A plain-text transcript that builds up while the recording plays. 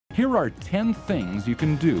Here are 10 things you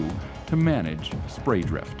can do to manage spray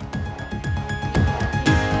drift.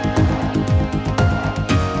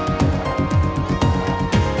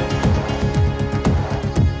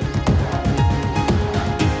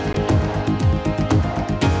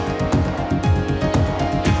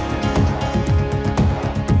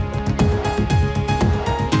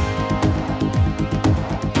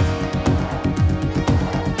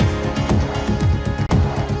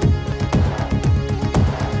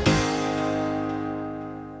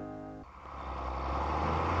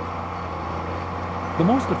 The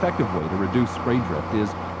most effective way to reduce spray drift is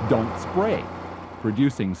don't spray.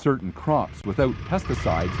 Reducing certain crops without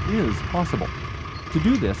pesticides is possible. To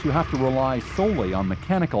do this, you have to rely solely on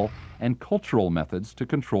mechanical and cultural methods to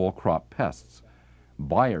control crop pests.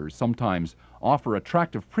 Buyers sometimes offer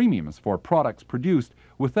attractive premiums for products produced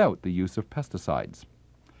without the use of pesticides.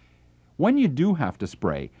 When you do have to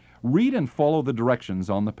spray, read and follow the directions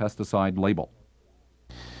on the pesticide label.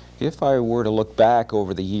 If I were to look back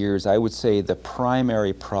over the years, I would say the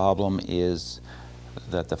primary problem is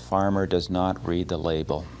that the farmer does not read the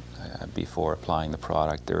label before applying the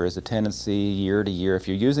product. There is a tendency year to year, if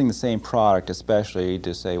you're using the same product especially,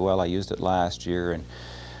 to say, well, I used it last year and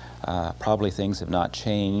probably things have not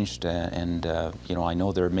changed, and you know, I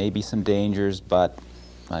know there may be some dangers, but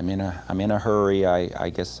I'm in a hurry.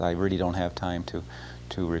 I guess I really don't have time to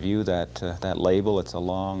review that label.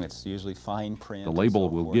 It's usually fine print. The label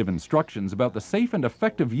will give instructions about the safe and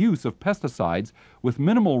effective use of pesticides with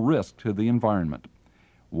minimal risk to the environment.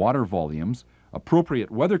 Water volumes,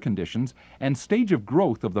 appropriate weather conditions, and stage of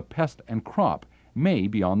growth of the pest and crop may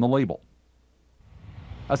be on the label.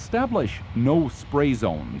 Establish no spray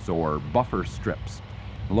zones or buffer strips.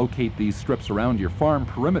 Locate these strips around your farm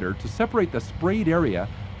perimeter to separate the sprayed area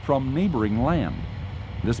from neighboring land.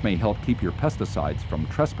 This may help keep your pesticides from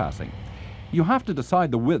trespassing. You have to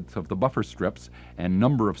decide the width of the buffer strips and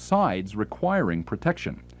number of sides requiring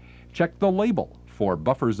protection. Check the label for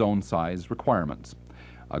buffer zone size requirements.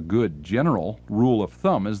 A good general rule of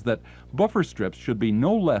thumb is that buffer strips should be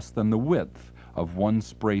no less than the width of one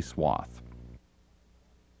spray swath.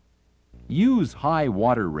 Use high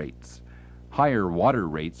water rates. Higher water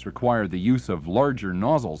rates require the use of larger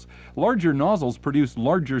nozzles. Larger nozzles produce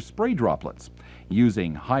larger spray droplets.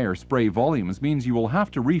 Using higher spray volumes means you will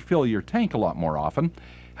have to refill your tank a lot more often.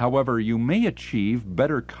 However, you may achieve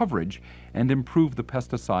better coverage and improve the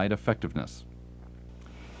pesticide effectiveness.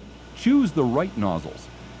 Choose the right nozzles.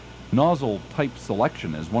 Nozzle type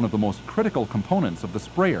selection is one of the most critical components of the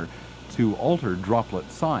sprayer to alter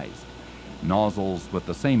droplet size. Nozzles with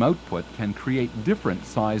the same output can create different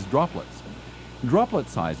size droplets. Droplet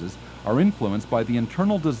sizes are influenced by the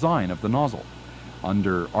internal design of the nozzle.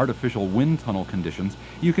 Under artificial wind tunnel conditions,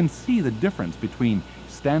 you can see the difference between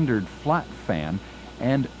standard flat fan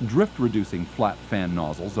and drift-reducing flat fan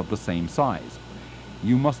nozzles of the same size.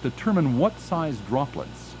 You must determine what size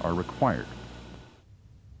droplets are required.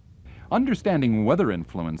 Understanding weather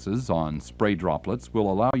influences on spray droplets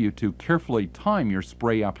will allow you to carefully time your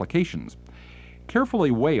spray applications. Carefully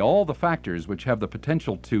weigh all the factors which have the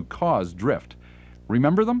potential to cause drift.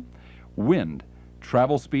 Remember them? Wind,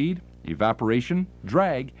 travel speed, evaporation,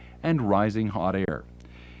 drag, and rising hot air.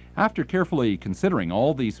 After carefully considering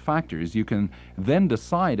all these factors, you can then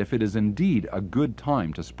decide if it is indeed a good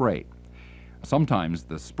time to spray. Sometimes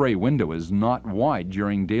the spray window is not wide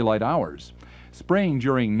during daylight hours. Spraying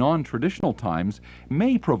during non-traditional times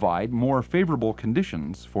may provide more favorable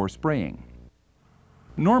conditions for spraying.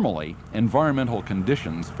 Normally, environmental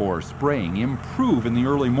conditions for spraying improve in the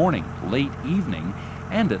early morning, late evening,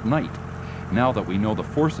 and at night. Now that we know the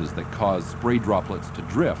forces that cause spray droplets to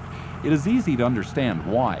drift, it is easy to understand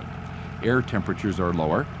why. Air temperatures are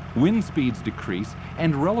lower, wind speeds decrease,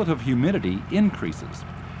 and relative humidity increases.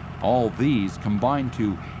 All these combine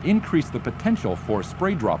to increase the potential for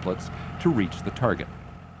spray droplets to reach the target.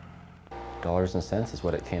 Dollars and cents is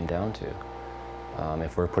what it came down to.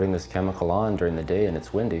 If we're putting this chemical on during the day and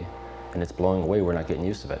it's windy and it's blowing away, we're not getting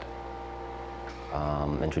use of it.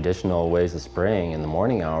 In traditional ways of spraying in the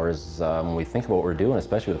morning hours, when we think about what we're doing,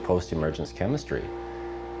 especially with post-emergence chemistry,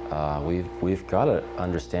 we've got to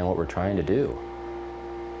understand what we're trying to do.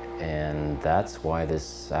 And that's why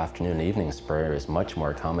this afternoon and evening sprayer is much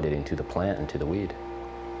more accommodating to the plant and to the weed.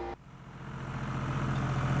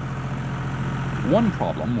 One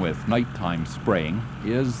problem with nighttime spraying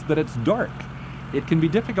is that it's dark. It can be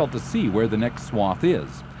difficult to see where the next swath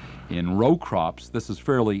is. In row crops, this is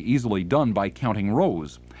fairly easily done by counting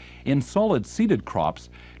rows. In solid seeded crops,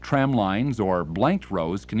 tram lines or blanked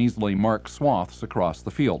rows can easily mark swaths across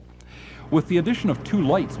the field. With the addition of two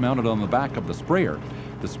lights mounted on the back of the sprayer,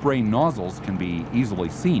 The spray nozzles can be easily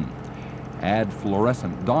seen. Add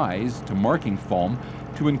fluorescent dyes to marking foam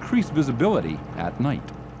to increase visibility at night.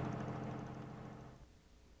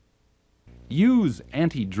 Use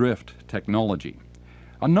anti-drift technology.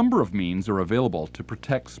 A number of means are available to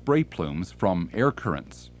protect spray plumes from air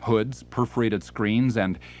currents: hoods, perforated screens,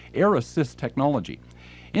 and air assist technology.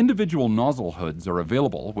 Individual nozzle hoods are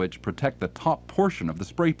available which protect the top portion of the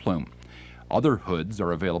spray plume. Other hoods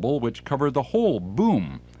are available which cover the whole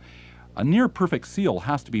boom. A near-perfect seal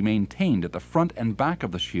has to be maintained at the front and back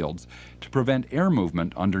of the shields to prevent air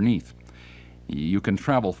movement underneath. You can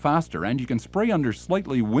travel faster and you can spray under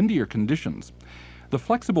slightly windier conditions. The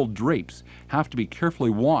flexible drapes have to be carefully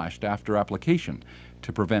washed after application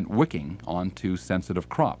to prevent wicking onto sensitive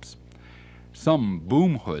crops. Some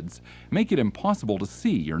boom hoods make it impossible to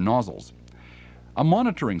see your nozzles. A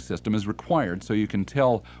monitoring system is required so you can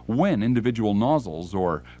tell when individual nozzles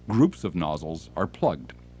or groups of nozzles are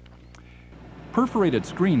plugged. Perforated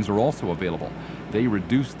screens are also available. They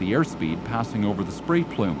reduce the airspeed passing over the spray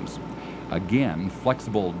plumes. Again,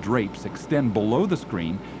 flexible drapes extend below the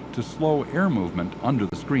screen to slow air movement under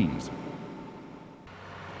the screens.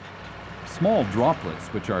 Small droplets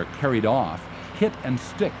which are carried off hit and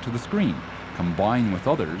stick to the screen, combine with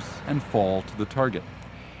others, and fall to the target.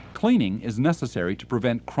 Cleaning is necessary to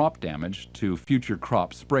prevent crop damage to future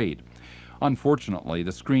crops sprayed. Unfortunately,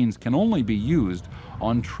 the screens can only be used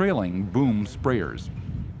on trailing boom sprayers.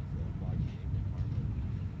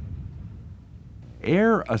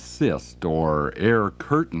 Air assist or air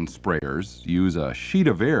curtain sprayers use a sheet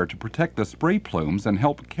of air to protect the spray plumes and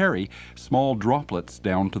help carry small droplets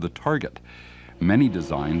down to the target. Many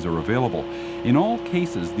designs are available. In all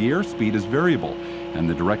cases, the airspeed is variable and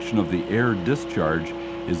the direction of the air discharge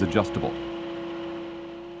is adjustable.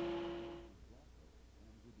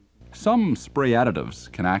 Some spray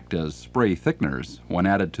additives can act as spray thickeners when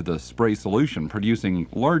added to the spray solution, producing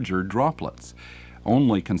larger droplets.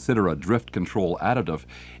 Only consider a drift control additive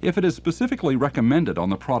if it is specifically recommended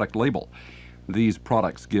on the product label. These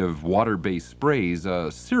products give water-based sprays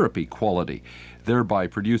a syrupy quality, thereby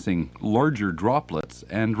producing larger droplets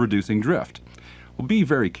and reducing drift. Be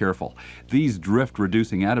very careful. These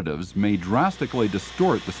drift-reducing additives may drastically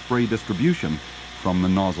distort the spray distribution from the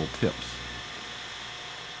nozzle tips.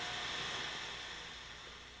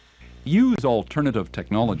 Use alternative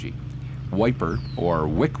technology. Wiper or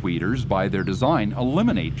wick weeders by their design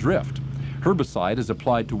eliminate drift. Herbicide is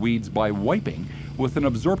applied to weeds by wiping with an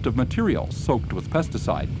absorptive material soaked with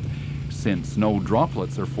pesticide. Since no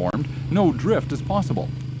droplets are formed, no drift is possible.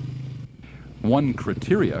 One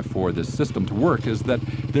criteria for this system to work is that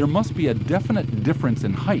there must be a definite difference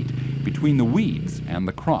in height between the weeds and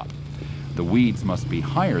the crop. The weeds must be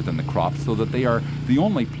higher than the crop so that they are the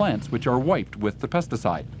only plants which are wiped with the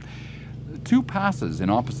pesticide. 2 passes in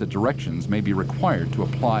opposite directions may be required to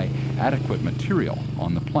apply adequate material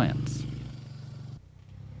on the plants.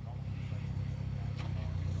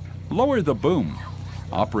 Lower the boom.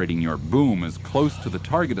 Operating your boom as close to the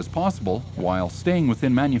target as possible while staying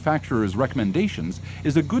within manufacturer's recommendations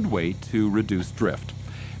is a good way to reduce drift.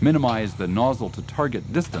 Minimize the nozzle to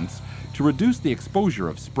target distance to reduce the exposure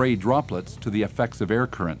of spray droplets to the effects of air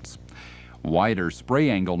currents. Wider spray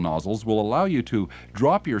angle nozzles will allow you to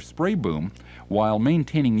drop your spray boom while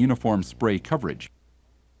maintaining uniform spray coverage.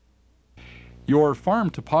 Your farm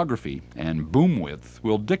topography and boom width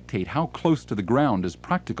will dictate how close to the ground is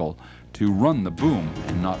practical to run the boom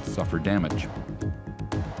and not suffer damage.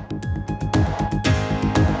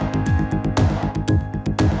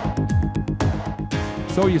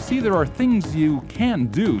 So you see, there are things you can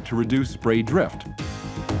do to reduce spray drift.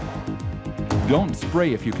 Don't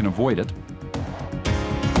spray if you can avoid it.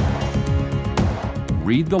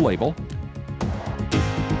 Read the label.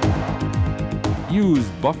 Use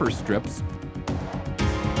buffer strips.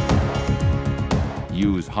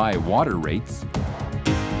 Use high water rates.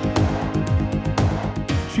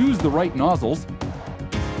 Choose the right nozzles.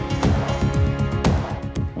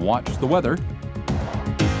 Watch the weather.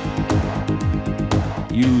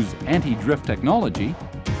 Use anti-drift technology.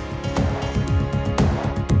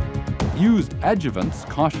 Use adjuvants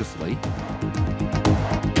cautiously.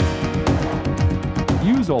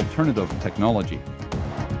 Use alternative technology.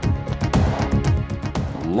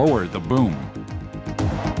 Lower the boom.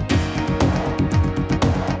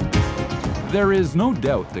 There is no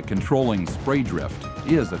doubt that controlling spray drift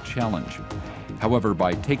is a challenge. However,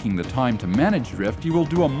 by taking the time to manage drift, you will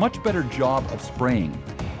do a much better job of spraying.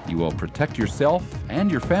 You will protect yourself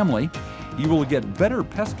and your family. You will get better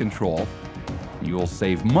pest control. You will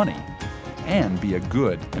save money and be a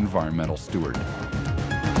good environmental steward.